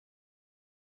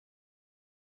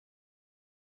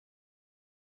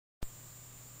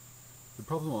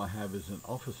problem I have is an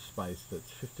office space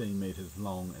that's 15 metres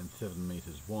long and 7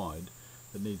 metres wide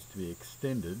that needs to be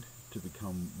extended to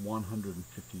become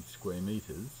 150 square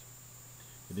metres.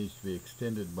 It needs to be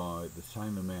extended by the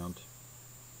same amount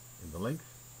in the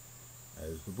length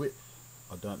as the width.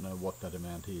 I don't know what that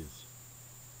amount is.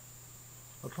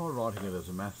 I'll try writing it as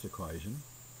a maths equation.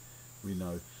 We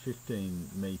know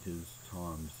 15 metres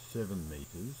times 7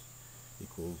 metres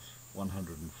equals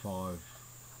 105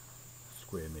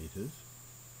 square metres.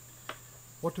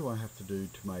 What do I have to do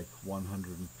to make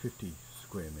 150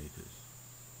 square metres?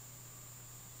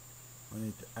 I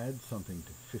need to add something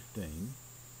to 15,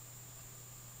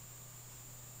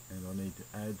 and I need to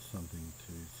add something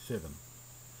to 7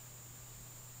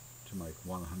 to make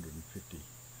 150.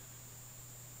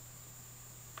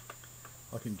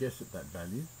 I can guess at that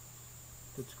value.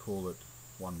 Let's call it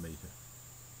 1 metre.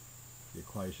 The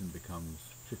equation becomes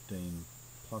 15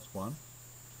 plus 1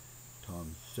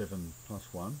 times 7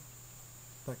 plus 1.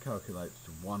 That calculates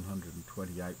to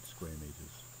 128 square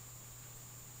metres.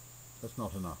 That's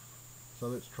not enough. So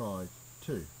let's try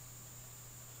 2.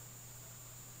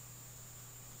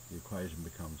 The equation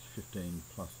becomes 15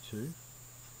 plus 2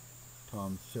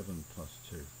 times 7 plus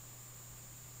 2.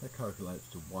 That calculates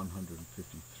to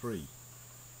 153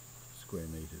 square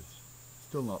metres.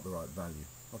 Still not the right value.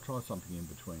 I'll try something in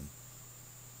between.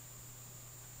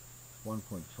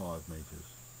 1.5 metres.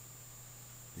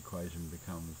 The equation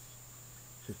becomes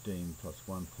 15 plus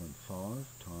 1.5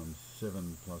 times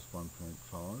 7 plus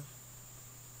 1.5.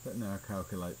 That now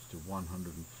calculates to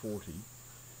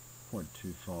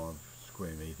 140.25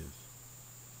 square metres.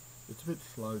 It's a bit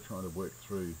slow trying to work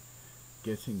through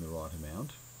guessing the right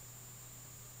amount.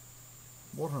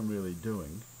 What I'm really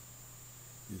doing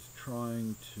is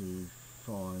trying to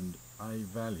find a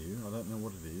value. I don't know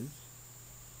what it is.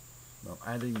 I'm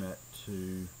adding that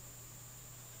to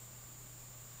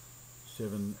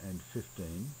 7 and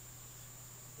 15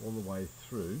 all the way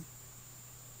through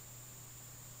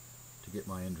to get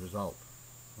my end result.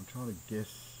 I'm trying to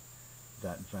guess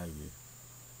that value.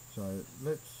 So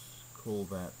let's call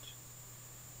that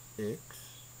x,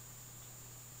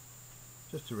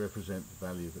 just to represent the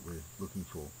value that we're looking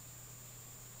for.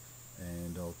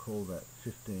 And I'll call that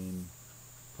 15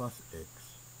 plus x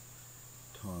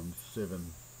times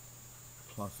 7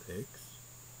 plus x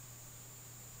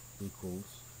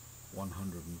equals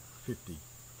 150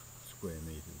 square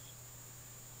metres.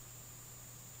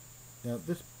 Now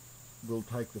this will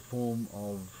take the form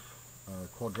of a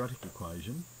quadratic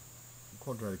equation. The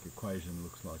quadratic equation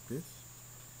looks like this: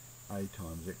 a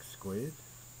times x squared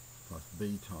plus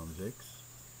b times x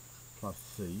plus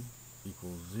c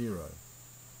equals 0.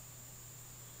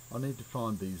 I need to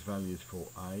find these values for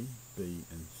a, b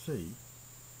and c,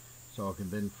 so I can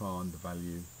then find the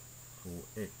value for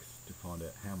x to find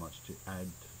out how much to add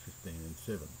to 15 and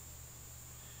 7.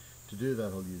 To do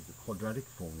that, I'll use the quadratic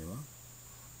formula.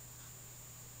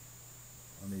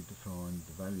 I need to find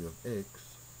the value of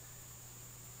x.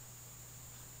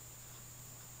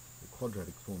 The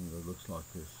quadratic formula looks like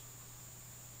this: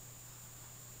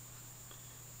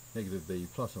 negative b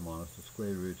plus or minus the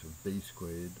square root of b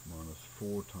squared minus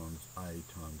 4 times a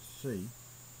times c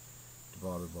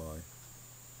divided by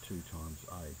 2 times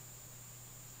a.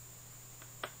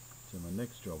 So my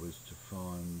next job is to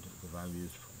find the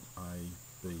values for a,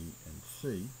 b and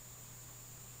c,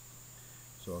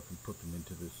 so I can put them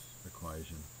into this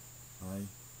equation: a,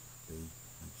 b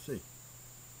and c.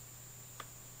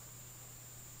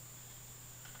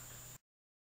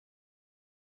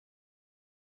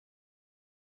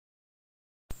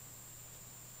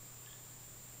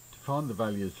 To find the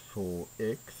values for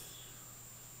x,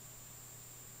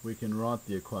 we can write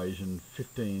the equation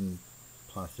 15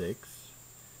 plus x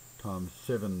times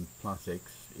 7 plus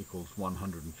x equals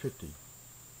 150.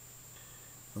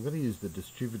 I'm going to use the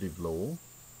distributive law: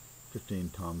 15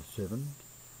 times 7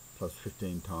 plus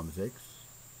 15 times x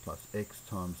plus x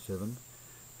times 7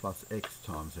 plus x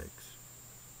times x.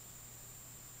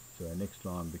 So our next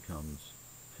line becomes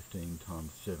 15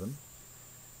 times 7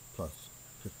 plus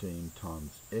 15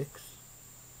 times x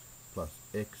plus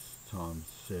x times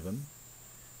 7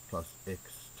 plus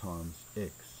x times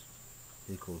x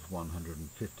equals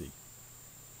 150.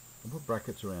 I'll put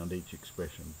brackets around each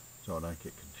expression so I don't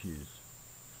get confused.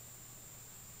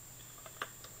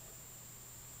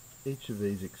 Each of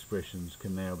these expressions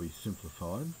can now be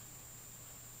simplified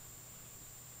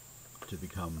to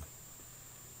become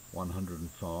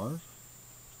 105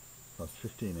 plus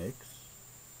 15x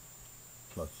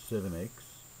plus 7x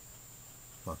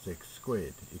plus x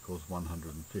squared equals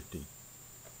 150.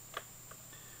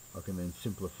 I can then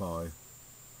simplify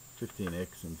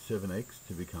 15x and 7x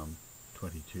to become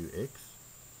 22x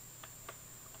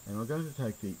And we're going to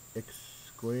take the x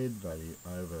squared value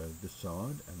over this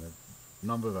side and the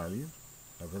number value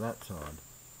over that side.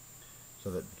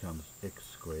 So that becomes x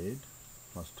squared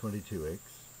plus 22x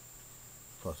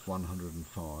plus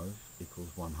 105 equals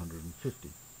 150.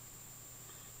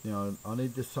 Now I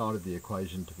need this side of the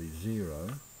equation to be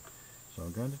 0, so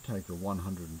I'm going to take the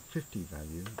 150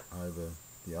 value over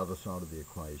the other side of the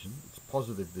equation. It's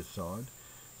positive this side,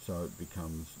 so it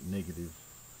becomes negative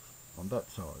on that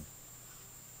side.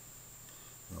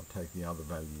 And I'll take the other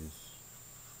values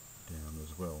down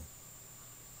as well.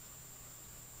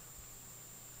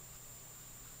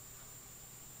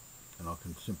 And I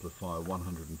can simplify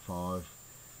 105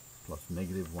 plus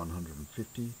negative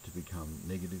 150 to become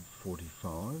negative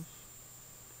 45.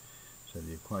 So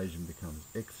the equation becomes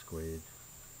x squared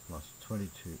plus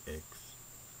 22x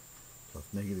plus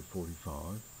negative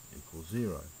 45 equals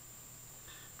 0.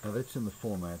 Now that's in the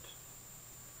format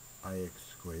ax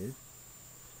squared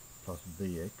plus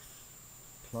bx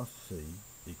plus c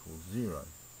equals 0,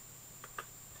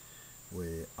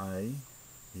 where a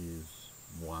is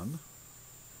 1,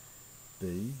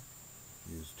 b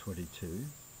is 22,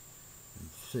 and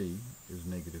c is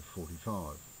negative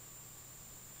 45.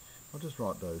 I'll just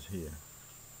write those here.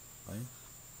 A,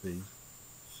 B,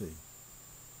 C.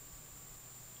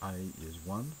 A is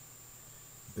 1,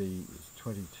 B is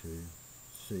 22,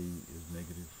 C is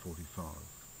negative 45.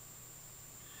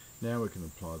 Now we can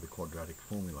apply the quadratic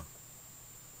formula.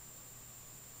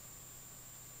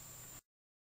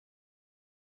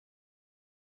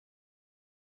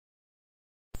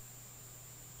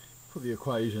 For the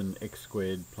equation x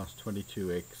squared plus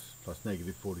 22x plus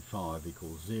negative 45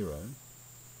 equals 0,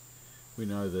 we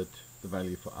know that the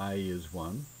value for a is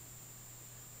 1,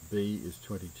 b is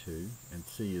 22, and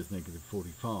c is negative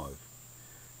 45.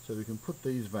 So we can put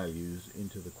these values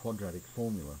into the quadratic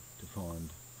formula to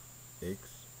find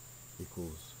x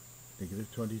equals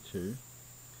negative 22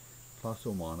 plus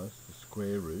or minus the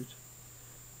square root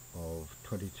of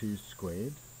 22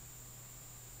 squared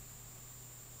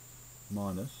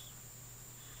minus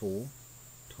 4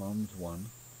 times 1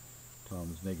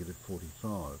 times negative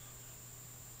 45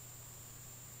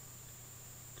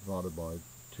 divided by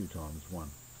 2 times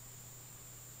 1.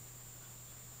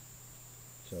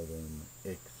 So then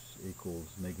x equals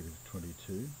negative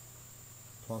 22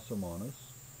 plus or minus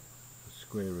the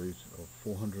square root of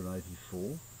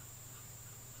 484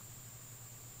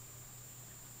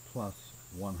 plus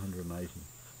 180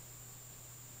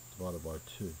 divided by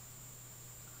 2.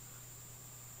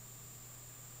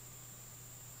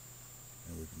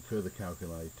 And we can further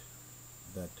calculate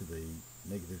that to be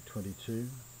negative 22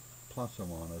 plus or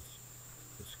minus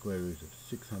the square root of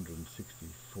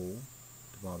 664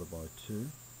 divided by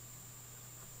 2,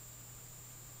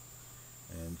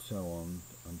 and so on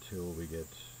until we get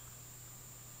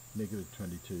negative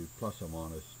 22 plus or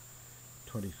minus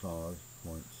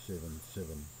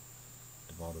 25.77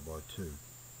 divided by 2.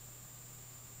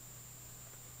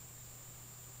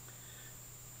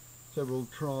 So we'll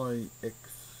try x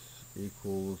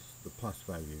equals the plus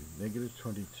value, negative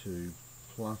 22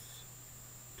 plus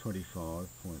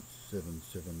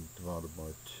 25.77 divided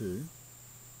by 2,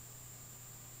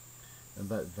 and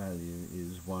that value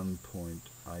is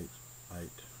 1.885.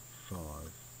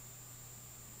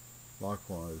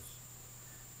 Likewise,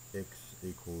 x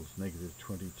equals negative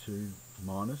 22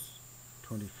 minus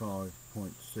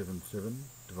 25.77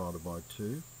 divided by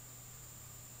 2,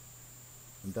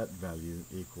 and that value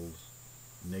equals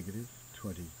negative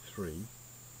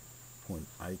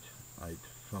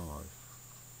 23.885.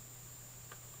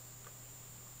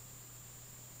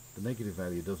 The negative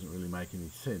value doesn't really make any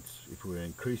sense if we're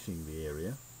increasing the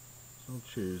area, so I'll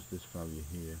choose this value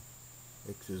here.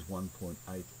 X is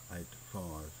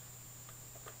 1.885.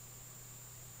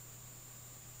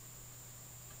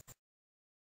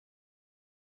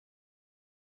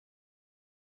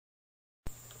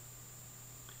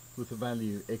 With the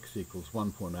value x equals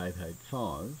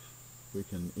 1.885, we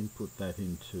can input that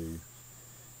into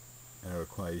our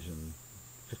equation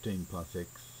 15 plus x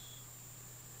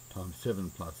times 7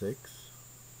 plus x.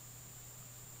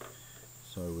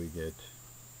 So we get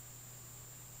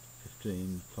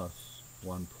 15 plus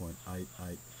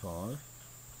 1.885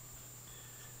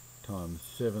 times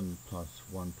 7 plus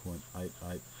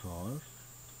 1.885.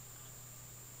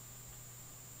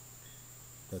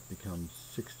 That becomes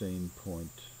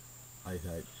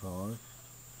 16.885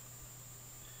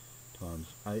 times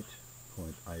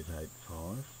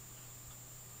 8.885.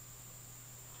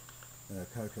 And our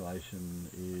calculation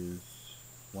is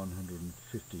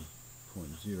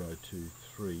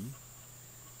 150.023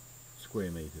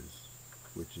 square meters,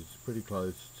 which is pretty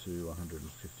close to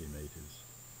 150 meters.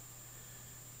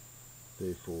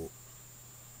 Therefore,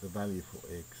 the value for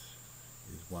x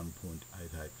is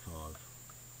 1.885.